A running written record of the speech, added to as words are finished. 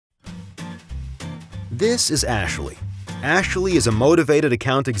This is Ashley. Ashley is a motivated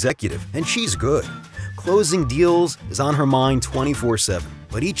account executive, and she's good. Closing deals is on her mind 24/7,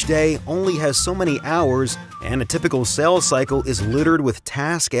 but each day only has so many hours, and a typical sales cycle is littered with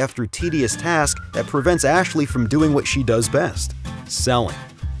task after tedious task that prevents Ashley from doing what she does best: selling.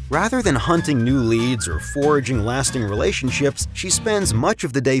 Rather than hunting new leads or forging lasting relationships, she spends much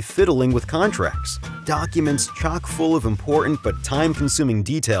of the day fiddling with contracts, documents chock full of important but time-consuming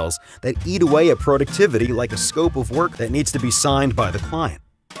details that eat away at productivity like a scope of work that needs to be signed by the client.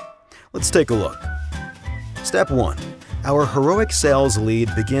 Let's take a look. Step 1. Our heroic sales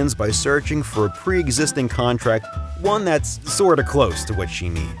lead begins by searching for a pre-existing contract, one that's sorta close to what she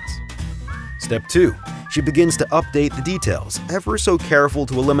needs. Step 2. She begins to update the details, ever so careful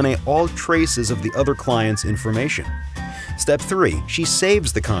to eliminate all traces of the other client's information. Step 3. She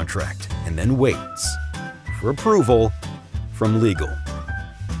saves the contract and then waits for approval from legal.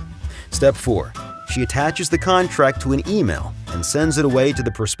 Step 4. She attaches the contract to an email and sends it away to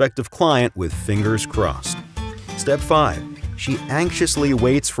the prospective client with fingers crossed. Step 5. She anxiously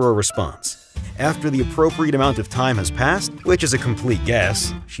waits for a response. After the appropriate amount of time has passed, which is a complete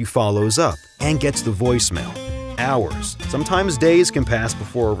guess, she follows up and gets the voicemail. Hours, sometimes days can pass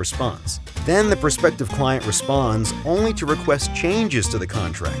before a response. Then the prospective client responds only to request changes to the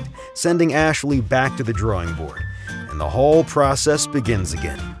contract, sending Ashley back to the drawing board, and the whole process begins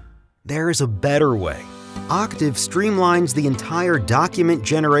again. There is a better way. Octiv streamlines the entire document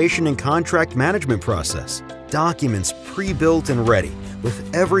generation and contract management process. Documents pre-built and ready, with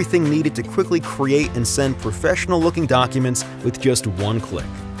everything needed to quickly create and send professional-looking documents with just one click.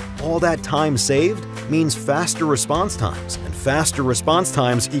 All that time saved means faster response times, and faster response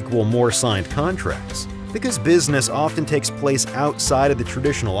times equal more signed contracts. Because business often takes place outside of the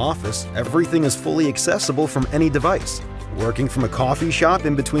traditional office, everything is fully accessible from any device. Working from a coffee shop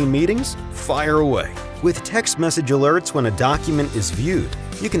in between meetings? Fire away. With text message alerts when a document is viewed,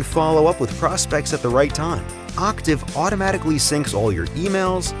 you can follow up with prospects at the right time. Octiv automatically syncs all your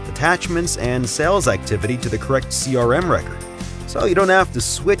emails, attachments, and sales activity to the correct CRM record, so you don't have to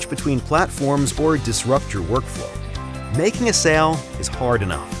switch between platforms or disrupt your workflow. Making a sale is hard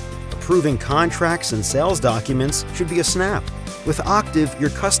enough. Approving contracts and sales documents should be a snap. With Octiv, your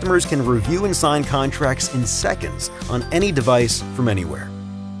customers can review and sign contracts in seconds on any device from anywhere.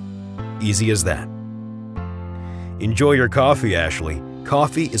 Easy as that. Enjoy your coffee, Ashley.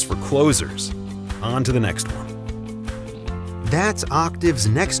 Coffee is for closers. On to the next one. That's Octiv's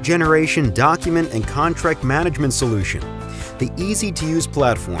next-generation document and contract management solution, the easy-to-use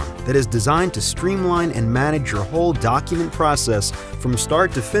platform that is designed to streamline and manage your whole document process from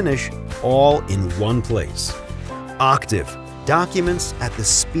start to finish, all in one place. Octiv, documents at the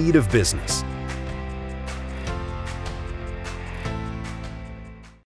speed of business.